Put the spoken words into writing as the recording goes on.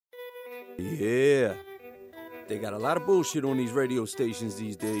Yeah. They got a lot of bullshit on these radio stations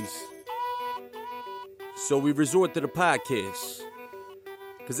these days. So we resort to the podcast.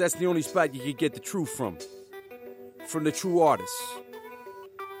 Because that's the only spot you can get the truth from. From the true artists.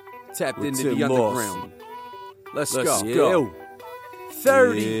 Tapped With into Tim the Lawson. underground. Let's Let's go. go.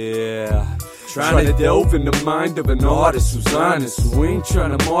 30. Yeah. Trying to delve in the mind of an artist who's honest, who ain't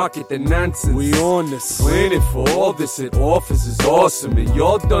trying to market the nonsense. We on this planet for all this it offers is awesome, and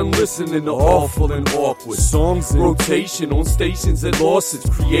y'all done listening to awful and awkward songs in rotation on stations that lost its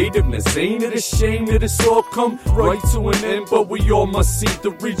creativeness. Ain't it a shame that it's all come right to an end? But we all must seek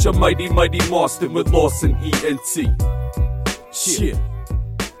to reach a mighty, mighty Marston with Lawson ENT. Shit.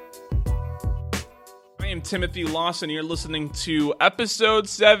 I am Timothy Lawson. You're listening to episode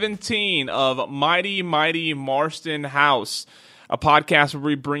 17 of Mighty Mighty Marston House, a podcast where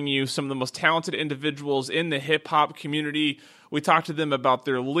we bring you some of the most talented individuals in the hip-hop community. We talk to them about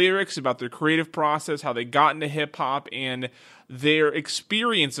their lyrics, about their creative process, how they got into hip-hop, and their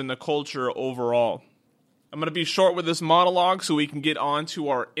experience in the culture overall. I'm going to be short with this monologue so we can get on to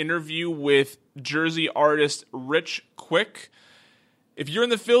our interview with Jersey artist Rich Quick. If you're in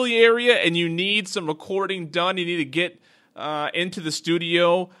the Philly area and you need some recording done, you need to get into the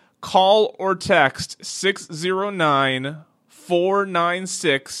studio, call or text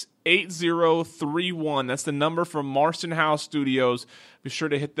 609-496-8031. That's the number from Marston House Studios. Be sure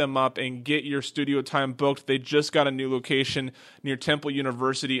to hit them up and get your studio time booked. They just got a new location near Temple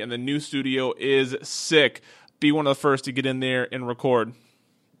University, and the new studio is sick. Be one of the first to get in there and record.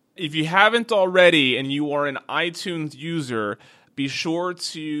 If you haven't already and you are an iTunes user, be sure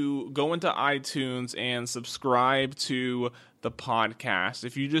to go into iTunes and subscribe to the podcast.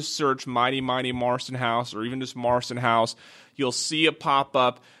 If you just search Mighty Mighty Marston House or even just Marston House, you'll see it pop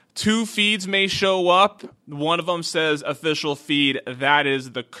up. 2 feeds may show up. One of them says official feed. That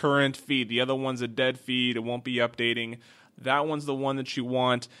is the current feed. The other one's a dead feed. It won't be updating. That one's the one that you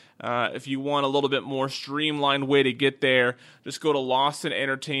want. If you want a little bit more streamlined way to get there, just go to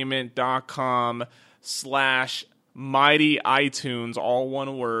lawsonentertainment.com/Mighty iTunes, all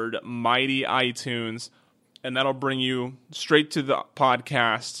one word, Mighty iTunes, and that'll bring you straight to the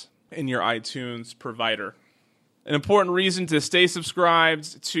podcast in your iTunes provider. An important reason to stay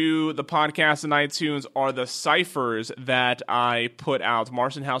subscribed to the podcast in iTunes are the ciphers that I put out.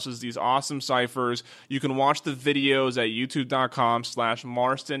 Marston House is these awesome ciphers. You can watch the videos at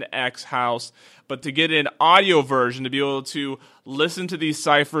youtube.com/MarstonXHouse. But to get an audio version, to be able to listen to these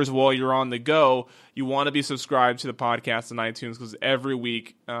ciphers while you're on the go, you want to be subscribed to the podcast in iTunes, because every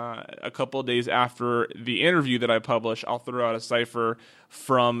week, a couple of days after the interview that I publish, I'll throw out a cipher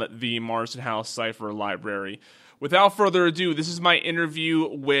from the Marston House Cipher Library. Without further ado, this is my interview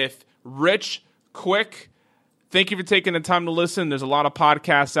with Rich Quick. Thank you for taking the time to listen. There's a lot of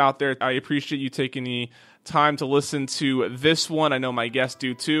podcasts out there. I appreciate you taking the time to listen to this one. I know my guests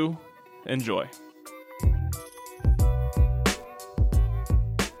do too. Enjoy.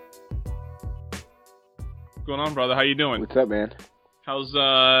 What's going on, brother? How you doing? What's up, man? How's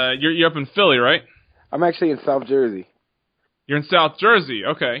you're up in Philly, right? I'm actually in South Jersey. You're in South Jersey,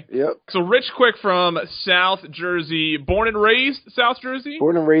 okay. Yep. So Rich Quick from South Jersey, born and raised South Jersey?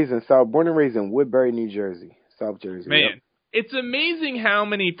 Born and raised in Woodbury, New Jersey, South Jersey. Man, yep. It's amazing how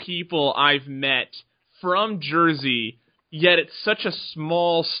many people I've met from Jersey, yet it's such a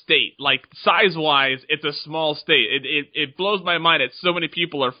small state. Like, size-wise, it's a small state. It blows my mind that so many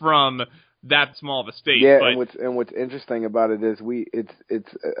people are from that small of a state. Yeah, but and what's interesting about it is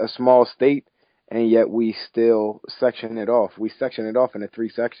it's a small state, and yet we still section it off. We section it off into 3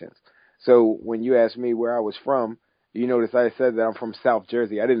 sections. So when you asked me where I was from, you notice I said that I'm from South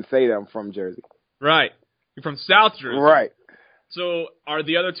Jersey. I didn't say that I'm from Jersey. Right. You're from South Jersey. Right. So are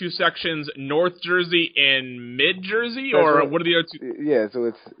the other 2 sections North Jersey and Mid Jersey, or what are the other 2? Yeah,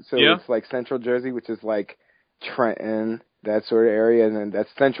 it's like Central Jersey, which is like Trenton, that sort of area, and then that's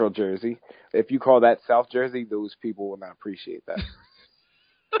Central Jersey. If you call that South Jersey, those people will not appreciate that.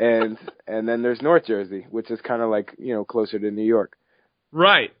 and then there's North Jersey, which is kind of like, closer to New York.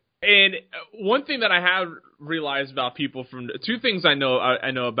 Right. And one thing that I have realized about people from 2 things I know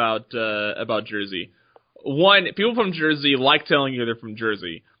about Jersey. One, people from Jersey like telling you they're from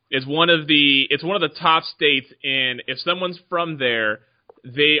Jersey. It's one of the top states, and if someone's from there,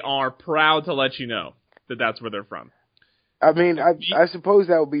 they are proud to let you know that that's where they're from. I mean, I suppose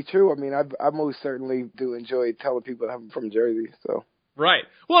that would be true. I mean, I most certainly do enjoy telling people I'm from Jersey. So. Right.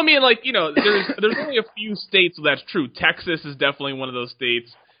 Well, I mean, there's only a few states where that's true. Texas is definitely one of those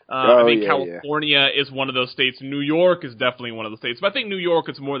states. I think California is one of those states. New York is definitely one of those states. But I think New York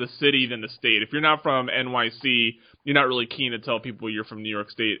is more the city than the state. If you're not from NYC, you're not really keen to tell people you're from New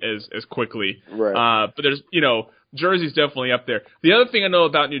York State as quickly. Right. But there's, Jersey's definitely up there. The other thing I know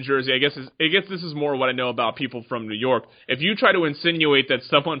about New Jersey, I guess this is more what I know about people from New York. If you try to insinuate that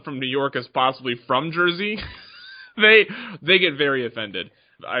someone from New York is possibly from Jersey, they get very offended.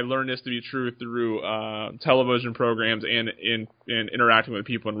 I learned this to be true through television programs and in interacting with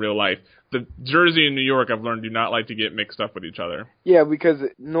people in real life. The Jersey and New York, I've learned, do not like to get mixed up with each other. Yeah, because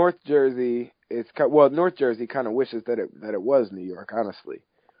North Jersey, North Jersey kind of wishes that it was New York, honestly.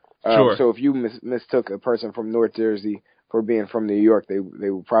 Sure. So if you mistook a person from North Jersey for being from New York, they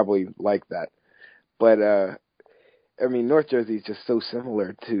would probably like that. But I mean, North Jersey is just so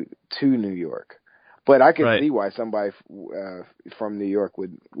similar to New York. But I can see why somebody from New York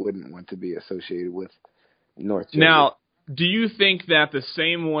wouldn't want to be associated with North Jersey. Now, do you think that the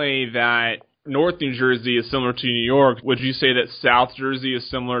same way that North New Jersey is similar to New York, would you say that South Jersey is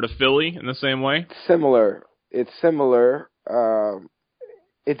similar to Philly in the same way? Similar. It's similar.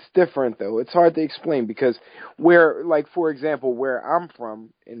 It's different, though. It's hard to explain because for example, where I'm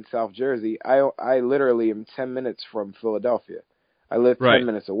from in South Jersey, I literally am 10 minutes from Philadelphia. I live 10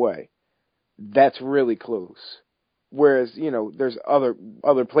 minutes away. That's really close. Whereas, there's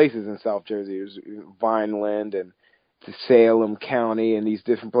other places in South Jersey. There's Vineland and Salem County and these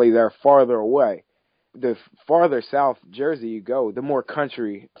different places that are farther away. The farther south Jersey you go, the more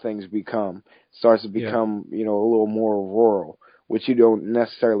country things become. Starts to become, a little more rural, which you don't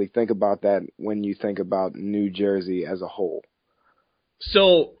necessarily think about that when you think about New Jersey as a whole.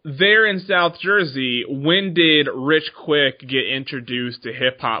 So there in South Jersey, when did Rich Quick get introduced to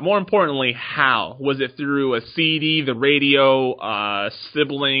hip-hop? More importantly, how? Was it through a CD, the radio,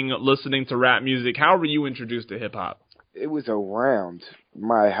 sibling, listening to rap music? How were you introduced to hip-hop? It was around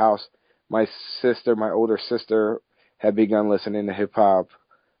my house. My older sister, had begun listening to hip-hop.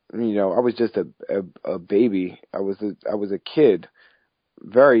 I was just a baby. I was a kid,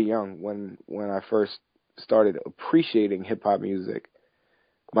 very young when I first started appreciating hip-hop music.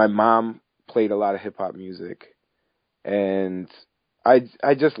 My mom played a lot of hip-hop music, and I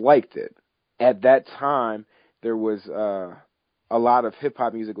just liked it. At that time, there was a lot of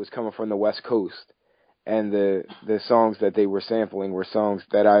hip-hop music was coming from the West Coast, and the songs that they were sampling were songs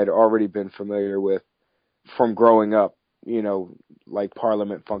that I had already been familiar with from growing up, like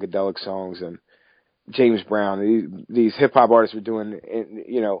Parliament Funkadelic songs and James Brown. These hip-hop artists were doing,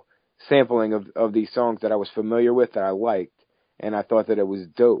 sampling of these songs that I was familiar with that I liked. And I thought that it was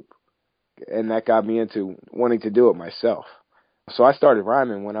dope. And that got me into wanting to do it myself. So I started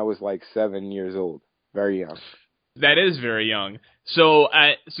rhyming when I was like 7 years old. Very young. That is very young. So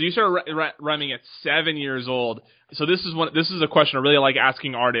you started rhyming at 7 years old. So this is a question I really like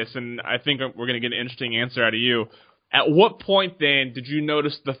asking artists, and I think we're going to get an interesting answer out of you. At what point then did you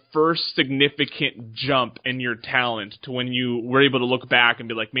notice the first significant jump in your talent to when you were able to look back and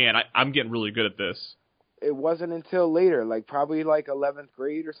be like, man, I'm getting really good at this? It wasn't until later, probably 11th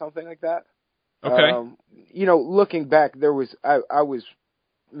grade or something like that. Okay. Looking back, I was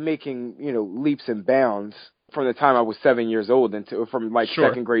making, leaps and bounds from the time I was 7 years old from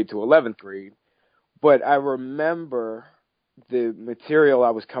second grade to 11th grade. But I remember the material I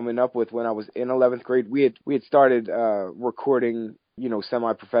was coming up with when I was in 11th grade. We had started recording,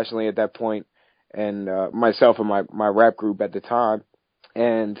 semi-professionally at that point, and myself and my rap group at the time,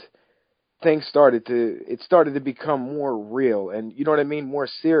 and things started to become more real and, more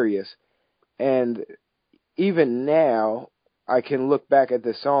serious. And even now, I can look back at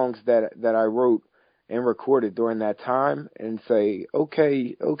the songs that I wrote and recorded during that time and say,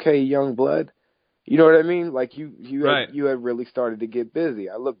 okay, young blood. You know what I mean? Like you had really started to get busy.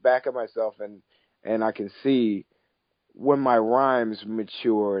 I look back at myself and I can see when my rhymes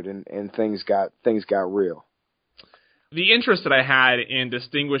matured and things got real. The interest that I had in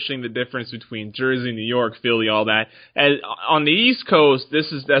distinguishing the difference between Jersey, New York, Philly, all that, on the East Coast,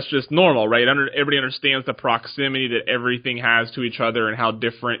 that's just normal, right? Everybody understands the proximity that everything has to each other and how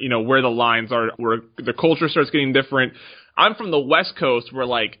different, where the lines are, where the culture starts getting different. I'm from the West Coast, where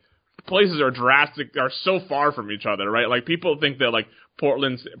places are so far from each other, right? Like people think that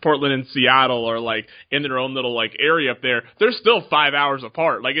Portland and Seattle are in their own little area up there. They're still 5 hours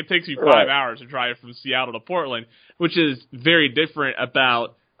apart. It takes you 5 hours to drive from Seattle to Portland, which is very different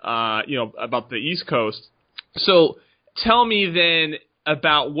about the East Coast. So tell me then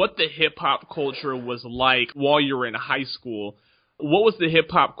about what the hip hop culture was like while you were in high school. What was the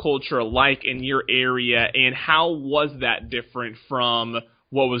hip hop culture like in your area, and how was that different from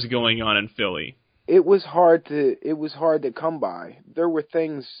what was going on in Philly? it was hard to come by. There were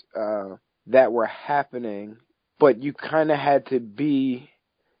things that were happening, but you kind of had to be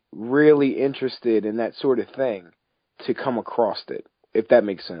really interested in that sort of thing to come across it, if that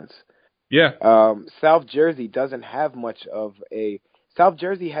makes sense. Yeah. South Jersey doesn't have much of South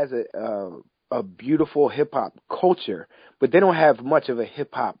Jersey has a beautiful hip hop culture, but they don't have much of a hip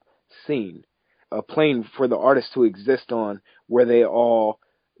hop scene, a plane for the artists to exist on where they all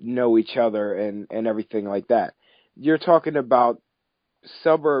know each other and everything like that. You're talking about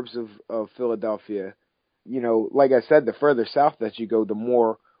suburbs of Philadelphia. You know, like I said, the further south that you go, the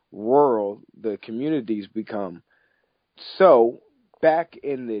more rural the communities become. So back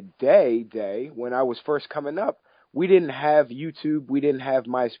in the day when I was first coming up, we didn't have YouTube, we didn't have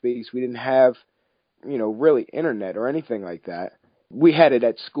MySpace, we didn't have, you know, really internet or anything like that. We had it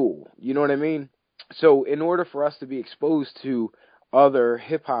at school, you know what I mean? So in order for us to be exposed to other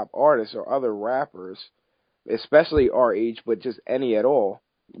hip-hop artists or other rappers, especially our age, but just any at all,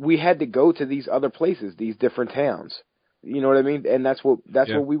 we had to go to these other places, these different towns. You know what I mean? And that's what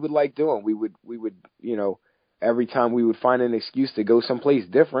we would like doing. We would, you know, every time we would find an excuse to go someplace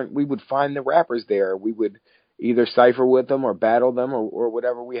different, we would find the rappers there. We would either cipher with them or battle them or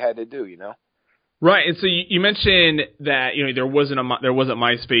whatever we had to do, you know? Right, and so you mentioned that, you know, there wasn't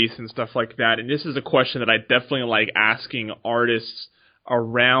MySpace and stuff like that, and this is a question that I definitely like asking artists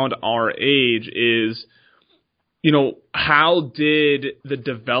around our age is, you know, how did the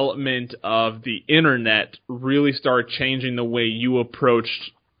development of the internet really start changing the way you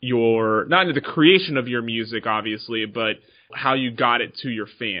approached not only the creation of your music, obviously, but how you got it to your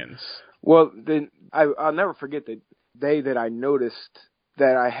fans? Well, I'll never forget the day that I noticed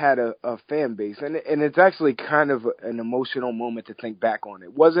that I had a fan base, and it's actually kind of an emotional moment to think back on.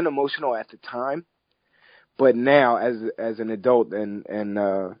 It wasn't emotional at the time, but now as an adult and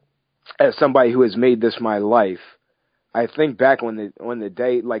as somebody who has made this my life, I think back on the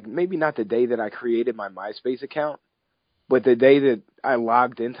day, like maybe not the day that I created my MySpace account, but the day that I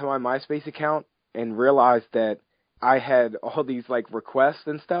logged into my MySpace account and realized that I had all these like requests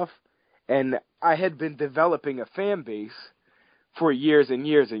and stuff, and I had been developing a fan base for years and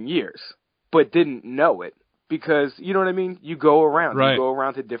years and years, but didn't know it because, you know what I mean? You go around, right. You go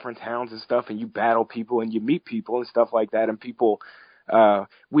around to different towns and stuff, and you battle people and you meet people and stuff like that. And people,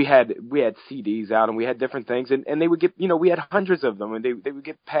 we had CDs out and we had different things, and they would get, you know, we had hundreds of them, and they would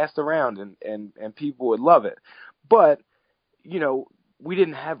get passed around, and people would love it. But, you know, we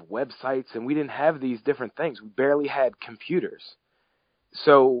didn't have websites and we didn't have these different things. We barely had computers.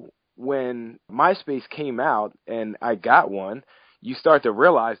 So when MySpace came out and I got one, you start to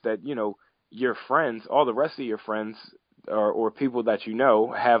realize that, you know, your friends, all the rest of your friends or people that you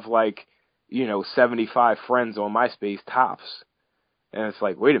know have like, you know, 75 friends on MySpace tops. And it's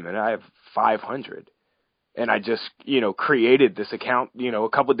like, wait a minute, I have 500. And I just, you know, created this account, you know, a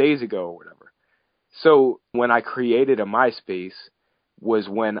couple of days ago or whatever. So when I created a MySpace was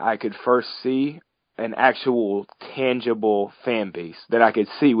when I could first see an actual tangible fan base that I could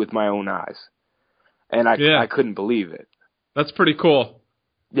see with my own eyes. And I couldn't believe it. That's pretty cool.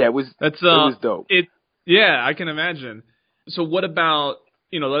 Yeah, it was dope. Yeah, I can imagine. So what about,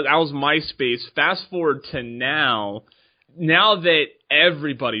 you know, that was MySpace. Fast forward to now that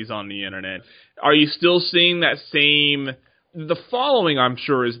everybody's on the internet, are you still seeing that same, the following I'm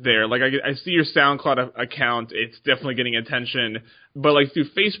sure is there. Like I see your SoundCloud account, it's definitely getting attention, but like through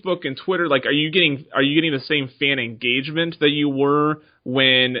Facebook and Twitter, like are you getting the same fan engagement that you were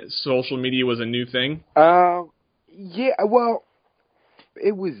when social media was a new thing? Yeah, well,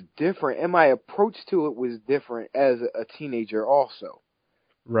 it was different, and my approach to it was different as a teenager also.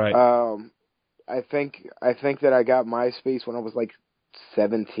 Right. I think that I got MySpace when I was like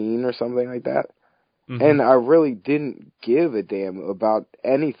 17 or something like that. Mm-hmm. And I really didn't give a damn about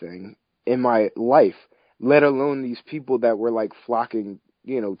anything in my life, let alone these people that were like flocking,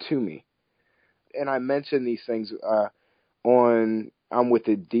 you know, to me. And I mentioned these things on I'm With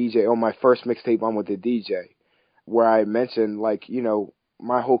the DJ, on my first mixtape, I'm With the DJ, where I mentioned, like, you know,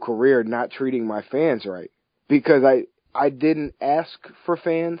 my whole career not treating my fans right. Because I didn't ask for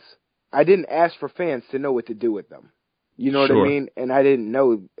fans. I didn't ask for fans to know what to do with them. You know Sure. what I mean? And I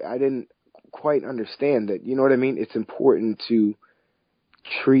didn't quite understand that, you know what I mean? It's important to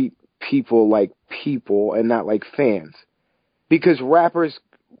treat people like people and not like fans. Because rappers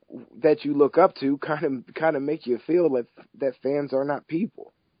that you look up to kind of make you feel that fans are not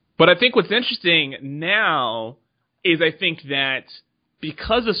people. But I think what's interesting now is I think that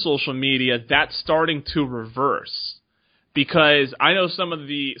because of social media, that's starting to reverse. Because I know some of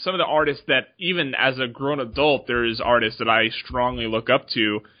the artists that even as a grown adult, there's artists that I strongly look up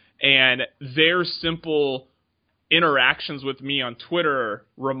to, And their simple interactions with me on Twitter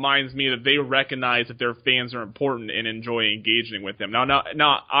reminds me that they recognize that their fans are important and enjoy engaging with them.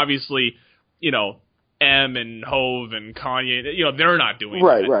 Now obviously, M and Hove and Kanye, they're not doing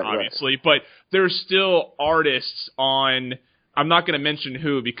that, obviously. Right. But there's still artists on, I'm not going to mention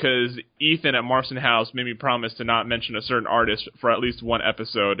who because Ethan at Marston House made me promise to not mention a certain artist for at least one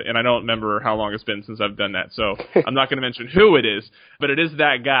episode, and I don't remember how long it's been since I've done that, so I'm not going to mention who it is, but it is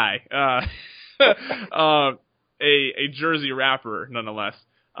that guy. A Jersey rapper, nonetheless.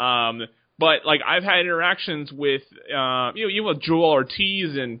 But like I've had interactions with, even with Joel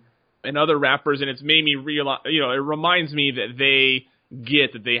Ortiz and other rappers, and it's made me realize, it reminds me that they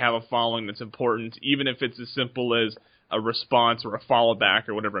get that they have a following that's important, even if it's as simple as a response or a follow back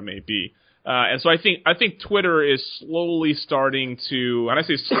or whatever it may be. And so I think Twitter is slowly starting to, and I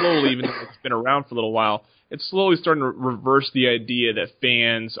say slowly, even though it's been around for a little while, it's slowly starting to reverse the idea that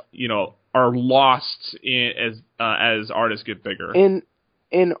fans, are lost as artists get bigger.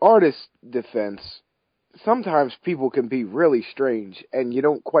 In artist defense, sometimes people can be really strange, and you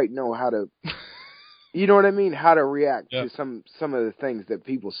don't quite know how to, you know what I mean, how to react to some of the things that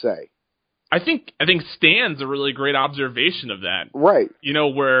people say. I think Stan's a really great observation of that. Right.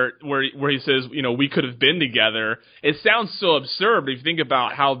 Where he says, we could have been together. It sounds so absurd, but if you think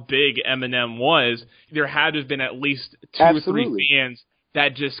about how big Eminem was, there had to have been at least two or three fans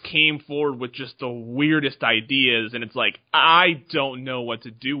that just came forward with just the weirdest ideas, and it's like, I don't know what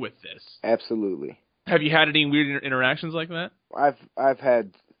to do with this. Absolutely. Have you had any weird interactions like that? I've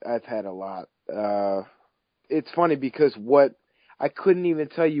had a lot. It's funny because I couldn't even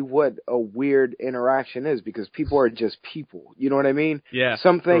tell you what a weird interaction is because people are just people. You know what I mean? Yeah.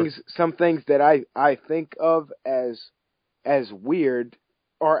 Some things that I think of as weird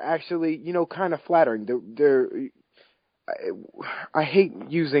are actually, kind of flattering. I hate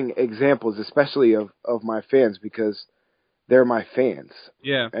using examples, especially of my fans, because they're my fans.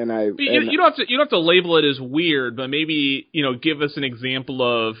 Yeah. And you don't have to label it as weird, but maybe, give us an example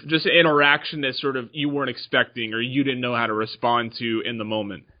of just an interaction that sort of you weren't expecting or you didn't know how to respond to in the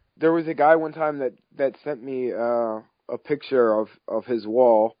moment. There was a guy one time that sent me a picture of his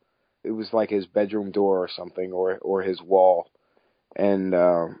wall. It was like his bedroom door or something, or his wall. And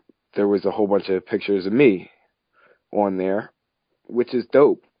there was a whole bunch of pictures of me on there, which is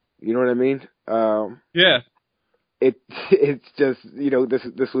dope. You know what I mean? Yeah. It's just,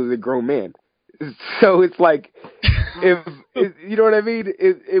 this was a grown man. So it's like, you know what I mean?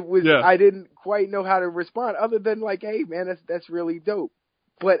 It was, I didn't quite know how to respond other than like, hey man, that's really dope.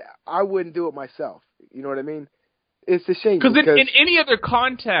 But I wouldn't do it myself. You know what I mean? It's a shame. Because in any other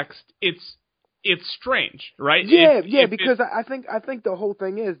context, it's strange, right? Yeah, because I think the whole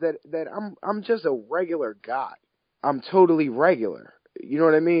thing is that I'm just a regular guy. I'm totally regular. You know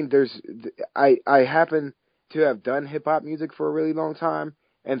what I mean? I happen to have done hip hop music for a really long time,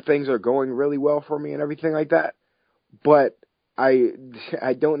 and things are going really well for me and everything like that. But I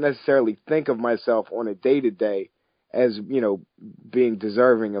don't necessarily think of myself on a day-to-day as, being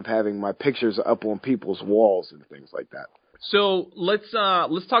deserving of having my pictures up on people's walls and things like that. So let's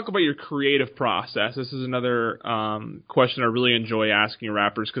talk about your creative process. This is another question I really enjoy asking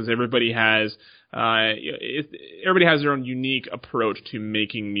rappers because everybody has their own unique approach to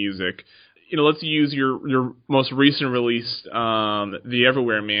making music. Let's use your most recent release, The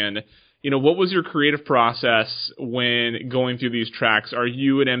Everywhere Man. What was your creative process when going through these tracks? Are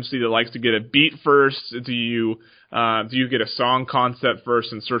you an MC that likes to get a beat first? Do you get a song concept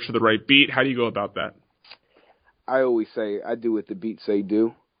first and search for the right beat? How do you go about that? I always say I do what the beats say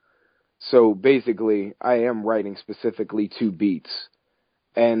do. So basically, I am writing specifically to beats.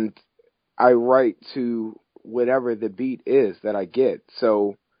 And I write to whatever the beat is that I get.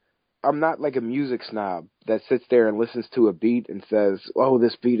 So I'm not like a music snob that sits there and listens to a beat and says, oh,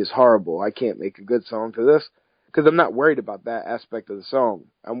 this beat is horrible. I can't make a good song to this. Because I'm not worried about that aspect of the song.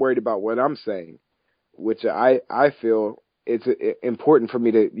 I'm worried about what I'm saying, which I feel it's important for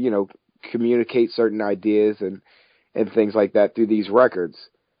me to, communicate certain ideas and things like that through these records.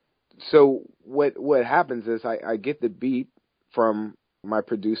 So what happens is I get the beat from my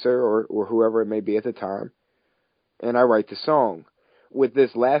producer or whoever it may be at the time, and I write the song. With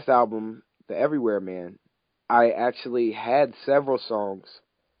this last album, The Everywhere Man, I actually had several songs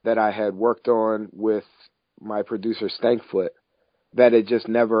that I had worked on with my producer Stankfoot that had just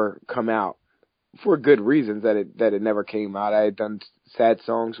never come out for good reasons that it never came out. I had done sad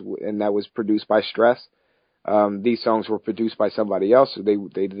songs, and that was produced by Stress. These songs were produced by somebody else, so they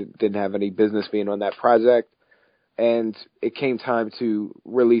didn't have any business being on that project. And it came time to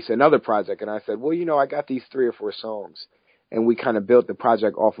release another project, and I said, well, I got these 3 or 4 songs, and we kind of built the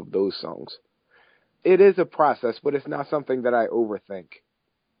project off of those songs. It is a process, but it's not something that I overthink.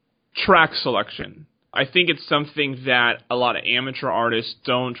 Track selection. I think it's something that a lot of amateur artists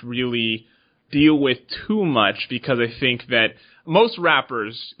don't really deal with too much, because I think that most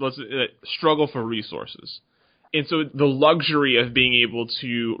rappers struggle for resources. And so the luxury of being able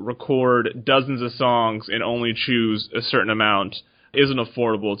to record dozens of songs and only choose a certain amount isn't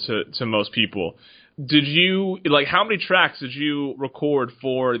affordable to most people. Did you, how many tracks did you record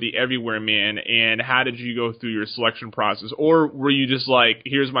for the Everywhere Man, and how did you go through your selection process? Or were you just like,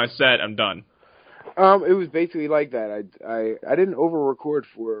 here's my set, I'm done? It was basically like that. I didn't over-record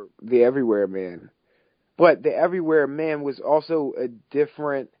for the Everywhere Man, but the Everywhere Man was also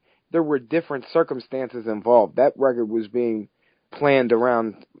there were different circumstances involved. That record was being planned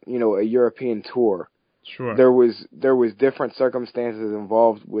around, a European tour. Sure. There was different circumstances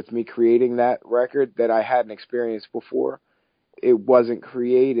involved with me creating that record that I hadn't experienced before. It wasn't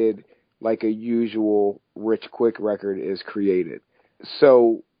created like a usual Rich Quick record is created.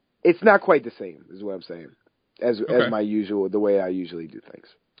 So it's not quite the same, is what I'm saying, as the way I usually do things.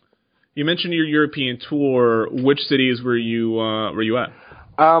 You mentioned your European tour. Which cities were you at?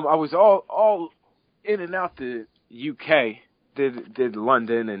 I was all in and out the UK. Did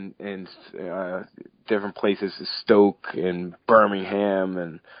London and different places, Stoke and Birmingham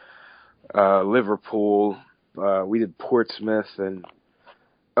and Liverpool. We did Portsmouth and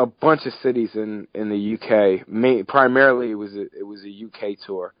a bunch of cities in the UK. Primarily, it was a UK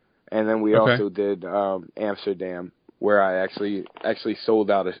tour, and then we also did Amsterdam, where I actually sold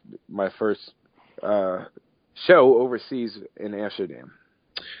out my first show overseas in Amsterdam.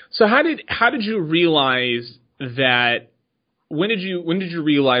 So how did you realize that? When did you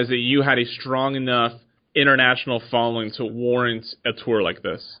realize that you had a strong enough international following to warrant a tour like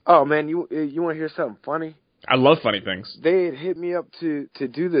this? Oh man, you want to hear something funny? I love funny things. They had hit me up to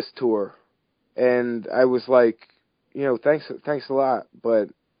do this tour, and I was like, thanks a lot, but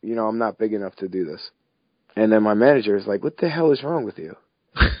I'm not big enough to do this. And then my manager is like, what the hell is wrong with you?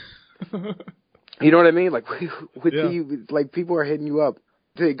 You know what I mean? Like, people are hitting you up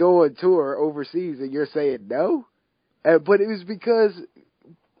to go on tour overseas, and you're saying no? But it was because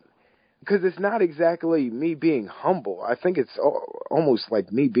it's not exactly me being humble. I think it's almost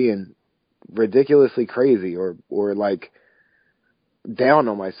like me being ridiculously crazy or like down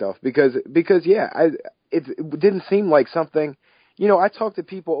on myself because it didn't seem like something. I talk to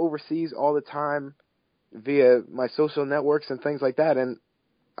people overseas all the time via my social networks and things like that, and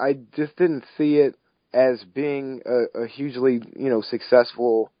I just didn't see it as being a hugely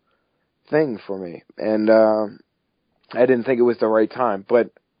successful thing for me, and I didn't think it was the right time,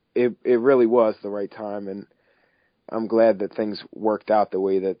 but it really was the right time, and I'm glad that things worked out the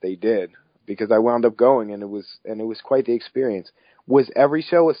way that they did, because I wound up going, and it was quite the experience. Was every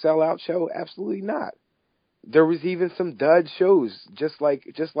show a sellout show? Absolutely not. There was even some dud shows, just like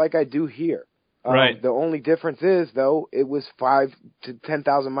I do here. Right. The only difference is, though, it was 5,000 to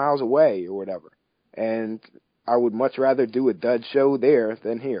 10,000 miles away or whatever, and I would much rather do a dud show there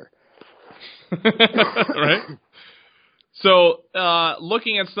than here. Right. So,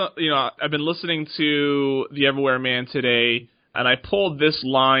 looking at some, I've been listening to The Everywhere Man today, and I pulled this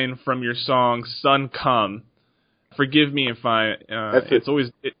line from your song "Sun Come." Forgive me if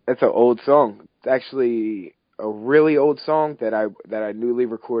That's an old song. It's actually a really old song that I newly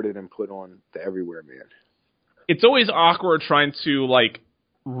recorded and put on The Everywhere Man. It's always awkward trying to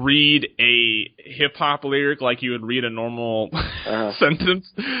read a hip-hop lyric like you would read a normal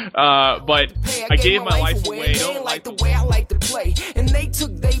sentence. But I gave my life away. Don't like the way I like to play. And they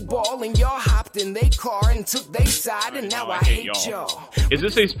took they ball and y'all hopped in they car and took they side, and now I hate y'all. Is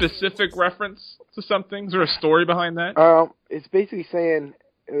this a specific reference to something? Is there a story behind that? It's basically saying,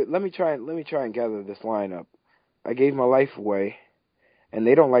 let me try and gather this line up. I gave my life away, and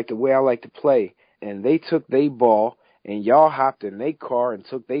they don't like the way I like to play. And they took they ball, and y'all hopped in they car and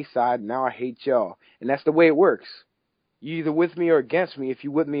took they side, and now I hate y'all. And that's the way it works. You either with me or against me. If you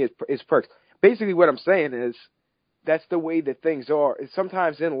with me, it's perks. Basically what I'm saying is that's the way that things are.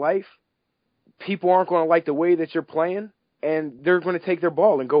 Sometimes in life, people aren't going to like the way that you're playing, and they're going to take their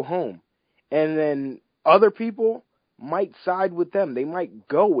ball and go home. And then other people might side with them. They might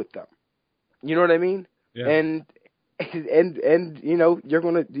go with them. You know what I mean? Yeah. And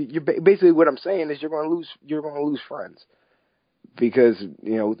you're basically what I'm saying is you're going to lose friends because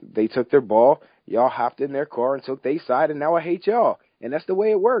they took their ball, y'all hopped in their car and took their side, and now I hate y'all, and that's the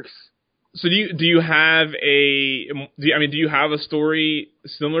way it works. So do you have do you have a story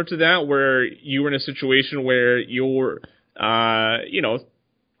similar to that where you were in a situation where your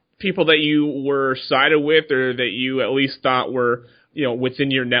people that you were sided with or that you at least thought were,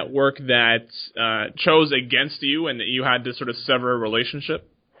 within your network that chose against you and that you had to sort of sever a relationship?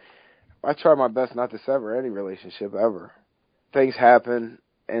 I try my best not to sever any relationship ever. Things happen,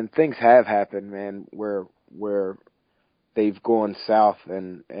 and things have happened, man, where they've gone south,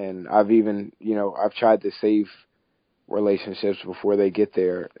 and I've even, I've tried to save relationships before they get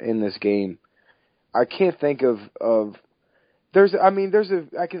there in this game. I can't think of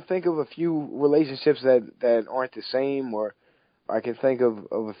I can think of a few relationships that aren't the same, or I can think of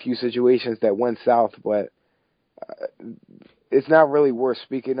a few situations that went south, but it's not really worth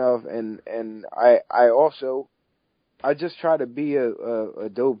speaking of. And I just try to be a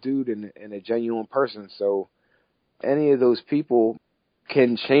dope dude and a genuine person. So any of those people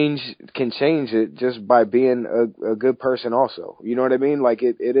can change it just by being a good person also. You know what I mean? Like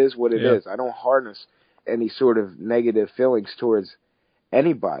it is what it is. I don't harness any sort of negative feelings towards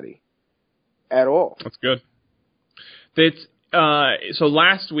anybody at all. That's good. So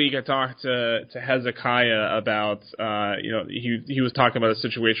last week I talked to Hezekiah about, he was talking about a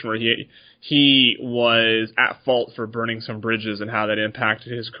situation where he was at fault for burning some bridges and how that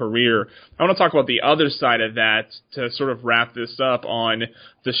impacted his career. I want to talk about the other side of that to sort of wrap this up on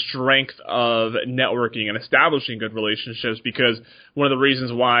the strength of networking and establishing good relationships, because one of the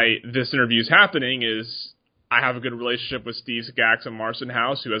reasons why this interview is happening is I have a good relationship with Steve Gax and Marston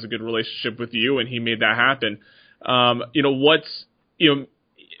House, who has a good relationship with you, and he made that happen. It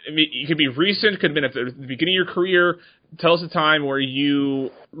could be recent, could have been at the beginning of your career. Tell us a time where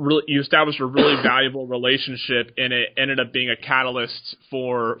you established a really valuable relationship and it ended up being a catalyst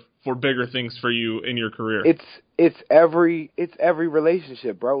for bigger things for you in your career. It's every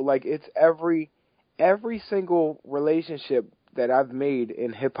relationship, bro. Like it's every single relationship that I've made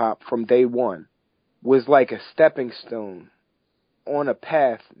in hip hop from day one was like a stepping stone on a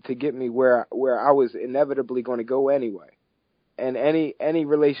path to get me where I was inevitably going to go anyway. And any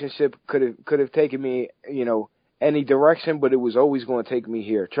relationship could have taken me, any direction, but it was always going to take me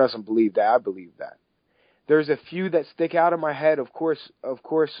here. Trust and believe that. I believe that. There's a few that stick out in my head. Of course,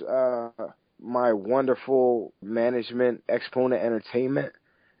 my wonderful management, Exponent Entertainment,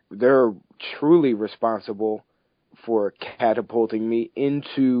 they're truly responsible for catapulting me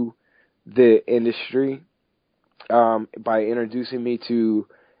into the industry. By introducing me to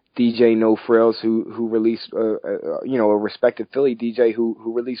DJ No Frills, who released a respected Philly DJ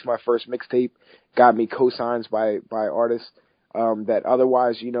who released my first mixtape, got me cosigns by artists that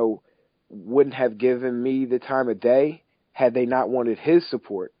otherwise wouldn't have given me the time of day had they not wanted his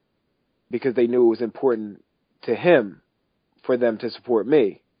support, because they knew it was important to him for them to support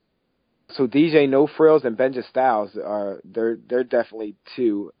me. So DJ No Frills and Benja Styles they're definitely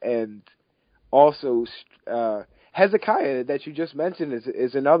two, and also Hezekiah that you just mentioned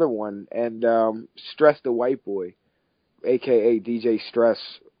is another one, and Stress the White Boy, aka DJ Stress,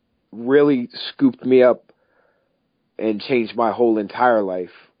 really scooped me up and changed my whole entire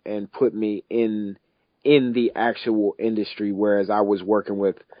life and put me in the actual industry, whereas I was working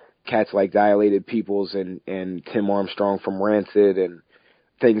with cats like Dilated Peoples and Tim Armstrong from Rancid and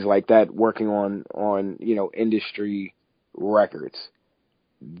things like that, working on industry records.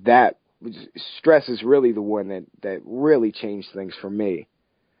 That Stress is really the one that really changed things for me.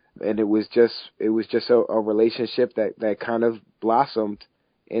 And it was just a relationship that kind of blossomed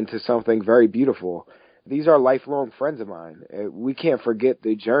into something very beautiful. These are lifelong friends of mine. We can't forget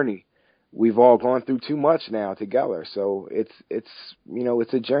the journey. We've all gone through too much now together. So it's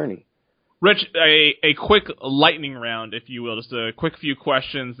a journey. Rich, a quick lightning round, if you will, just a quick few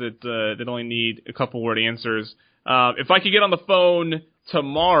questions that only need a couple word answers. If I could get on the phone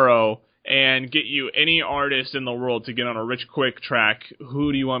tomorrow and get you any artist in the world to get on a Rich Quick track,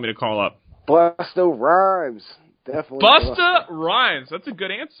 who do you want me to call up? Busta Rhymes. Definitely Busta Rhymes. That's a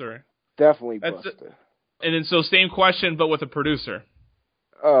good answer. Definitely Busta. And then so same question, but with a producer.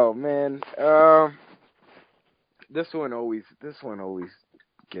 Oh man, this one always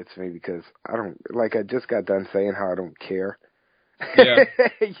gets me because I just got done saying how I don't care. Yeah.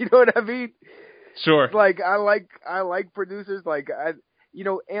 You know what I mean? Sure. Like I like producers. Like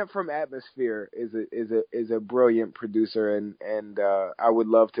Ant from Atmosphere is a brilliant producer, and I would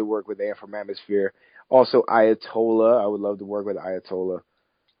love to work with Ant from Atmosphere. Also Ayatollah, I would love to work with Ayatollah.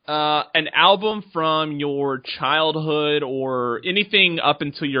 An album from your childhood or anything up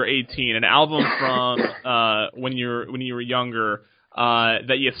until you're 18. An album from when you were younger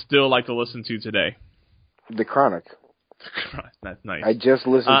that you still like to listen to today. The Chronic. That's nice. I just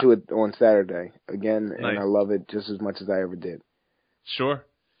listened to it on Saturday again, nice. And I love it just as much as I ever did. Sure.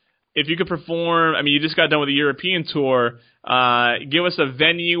 if you could perform, I mean, you just got done with a European tour. Give us a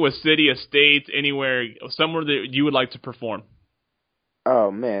venue, a city, a state, anywhere, somewhere that you would like to perform.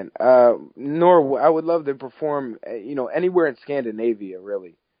 Oh man, Norway. I would love to perform. Anywhere in Scandinavia,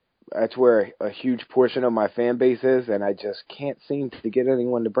 really. That's where a huge portion of my fan base is, and I just can't seem to get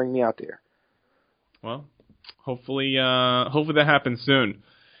anyone to bring me out there. Well, hopefully that happens soon.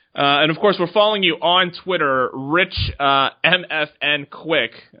 And of course, we're following you on Twitter, Rich MFN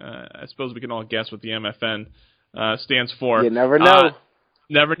Quick. I suppose we can all guess what the MFN stands for. You never know.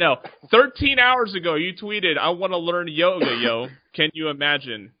 Never know. 13 hours ago, you tweeted, "I want to learn yoga, yo." Can you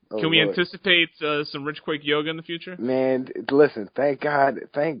imagine? Can we anticipate some Rich Quick yoga in the future? Man, listen, thank God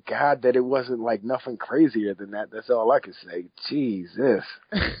that it wasn't like nothing crazier than that. That's all I can say. Jesus.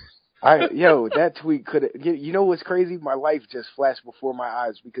 That tweet could have, you know what's crazy? My life just flashed before my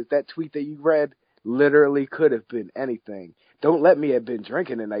eyes because that tweet that you read literally could have been anything. Don't let me have been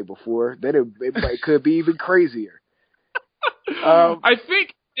drinking the night before. Then it could be even crazier. I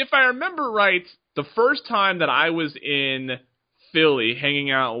think, if I remember right, the first time that I was in Philly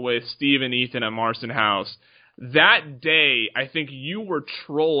hanging out with Steve and Ethan at Marston House, that day, I think you were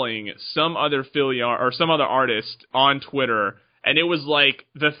trolling some other some other artist on Twitter, and it was like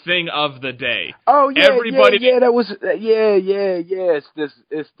the thing of the day. Oh yeah, that was It's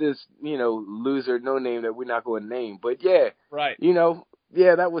this loser, no name that we're not going to name, but yeah, right.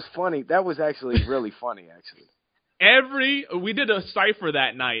 That was funny. That was actually really funny, actually. We did a cypher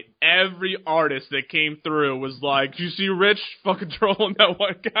that night. Every artist that came through was like, "You see Rich fucking trolling that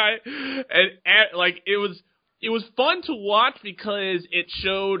one guy?" And like it was fun to watch because it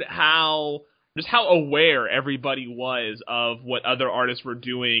showed how aware everybody was of what other artists were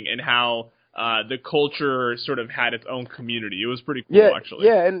doing and how the culture sort of had its own community. It was pretty cool, actually.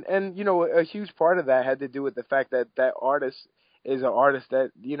 Yeah, and a huge part of that had to do with the fact that artist is an artist that,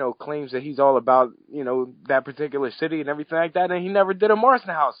 claims that he's all about, that particular city and everything like that, and he never did a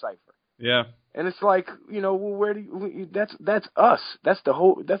Marston House cipher. Yeah. And it's like, where do that's us. That's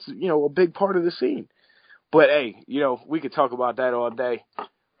a big part of the scene. But hey, we could talk about that all day.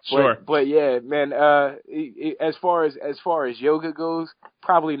 Sure. But yeah, man, as far as yoga goes,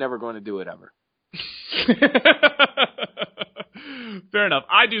 probably never going to do it ever. Fair enough.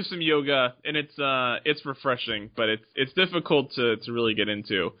 I do some yoga, and it's refreshing, but it's difficult to really get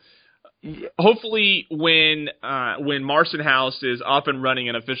into. Hopefully, when Marston House is up and running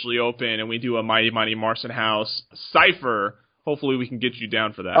and officially open, and we do a Mighty Mighty Marston House cipher, hopefully we can get you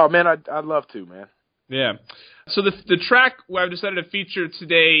down for that. Oh man, I'd love to, man. Yeah. So the track I've decided to feature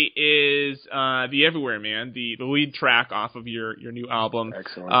today is The Everywhere Man, the lead track off of your new album.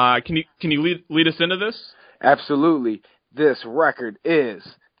 Excellent. Can you lead us into this? Absolutely. This record is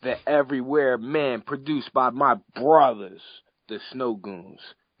The Everywhere Man, produced by my brothers, the Snow Goons.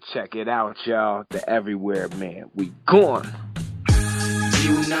 Check it out, y'all. The Everywhere Man. We gone.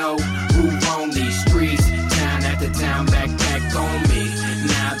 You know who roam these streets, town after town, back on me.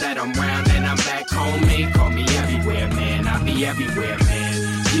 Now that I'm round and I'm back home, call me everywhere, man. I'll be everywhere, man.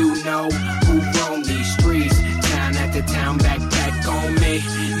 You know who roam these streets, town after town, back on me.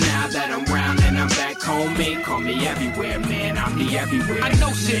 Now that I'm round and I'm back home, call me everywhere, man. I'll be everywhere. I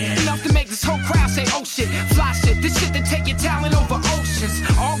know shit enough to make this whole crowd say, "Oh shit, fly shit." This shit that take your talent over oceans.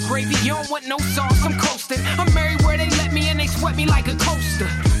 All gravy, you don't want no sauce. I'm coasting. I'm married where they let me and they sweat me like a coaster.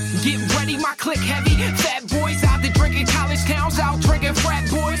 Get ready, my click heavy. Fat boys out there drinking, college towns out drinking, frat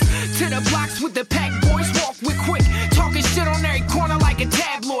boys to the blocks with the pack boys. Walk with quick, talking shit on every corner like a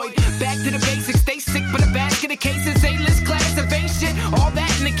tabloid. Back to the basics, they sick, but a basket of cases. A-list class of ain't shit. All that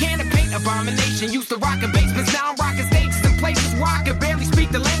in a can of paint. Abomination used to rock in basements, now I'm rocking stages in places where I can barely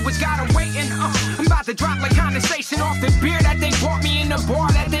speak the language. Got 'em waiting. I'm about to drop like condensation off the beer that they brought me in the bar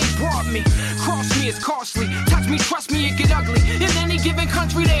that they brought me. Cross me is costly. Touch me, trust me, it get ugly. In any given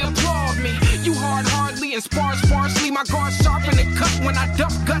country, they applaud me. You hardly and sparsely. My guard sharp in the cut when I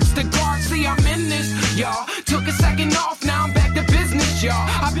dump guts to guard. See, I'm in this, y'all. Took a second off, now I'm back to business, y'all.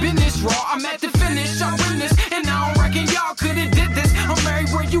 I've been this raw, I'm at the finish. I win this, and I don't reckon y'all could've did this. I'm married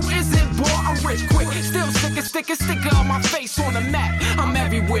where you isn't, boy. I'm rich quick. Still stick a sticker on my face on the map. I'm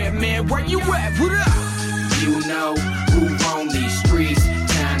everywhere, man. Where you at? What up? You know who roam these streets,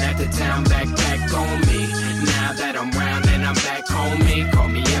 town after town, back on me. Now that I'm round and I'm back home, call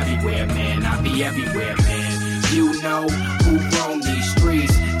me everywhere, man. I'll be everywhere, man. You know who roam these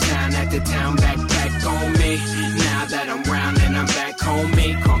streets, town after town, back on me. Now that I'm round and I'm back home,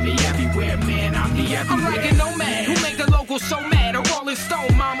 call me everywhere, man. I'll be everywhere. I'm like a nomad who make the locals so mad. A Rolling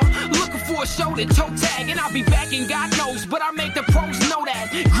Stone, mama, looking for a show to toe tag, and I'll be back and God knows, but I make the pros know that.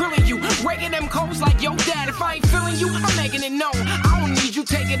 Grilling you, raking them codes like yo dad. If I ain't feeling you, I'm making it known. I don't need you,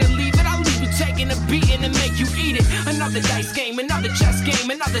 take it or leave Another dice game, another chess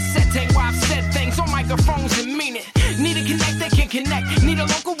game, another setting where I've said things on microphones and mean it. Need a connect that can connect. Need a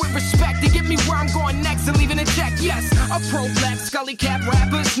local with respect to get me where I'm going next and leaving a check. Yes, a pro black scully cap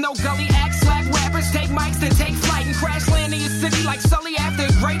rappers, no gully act slap rappers. Take mics then take flight and crash land in your city like Sully after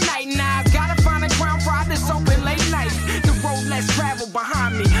a great night. Now I've gotta find a ground for this open late night. The road less traveled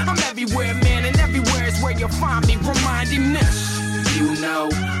behind me. I'm everywhere, man, and everywhere is where you'll find me. Remind him this. You know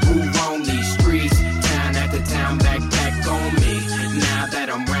who roam these streets, town after town, back on me. Now that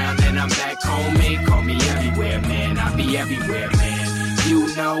I'm round and I'm back home, call me everywhere, man. I'll be everywhere, man.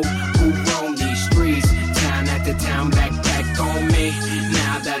 You know who roam these streets, town after town, back on me.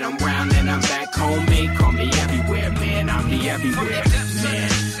 Now that I'm round and I'm back home, call me everywhere, man. I'll be everywhere.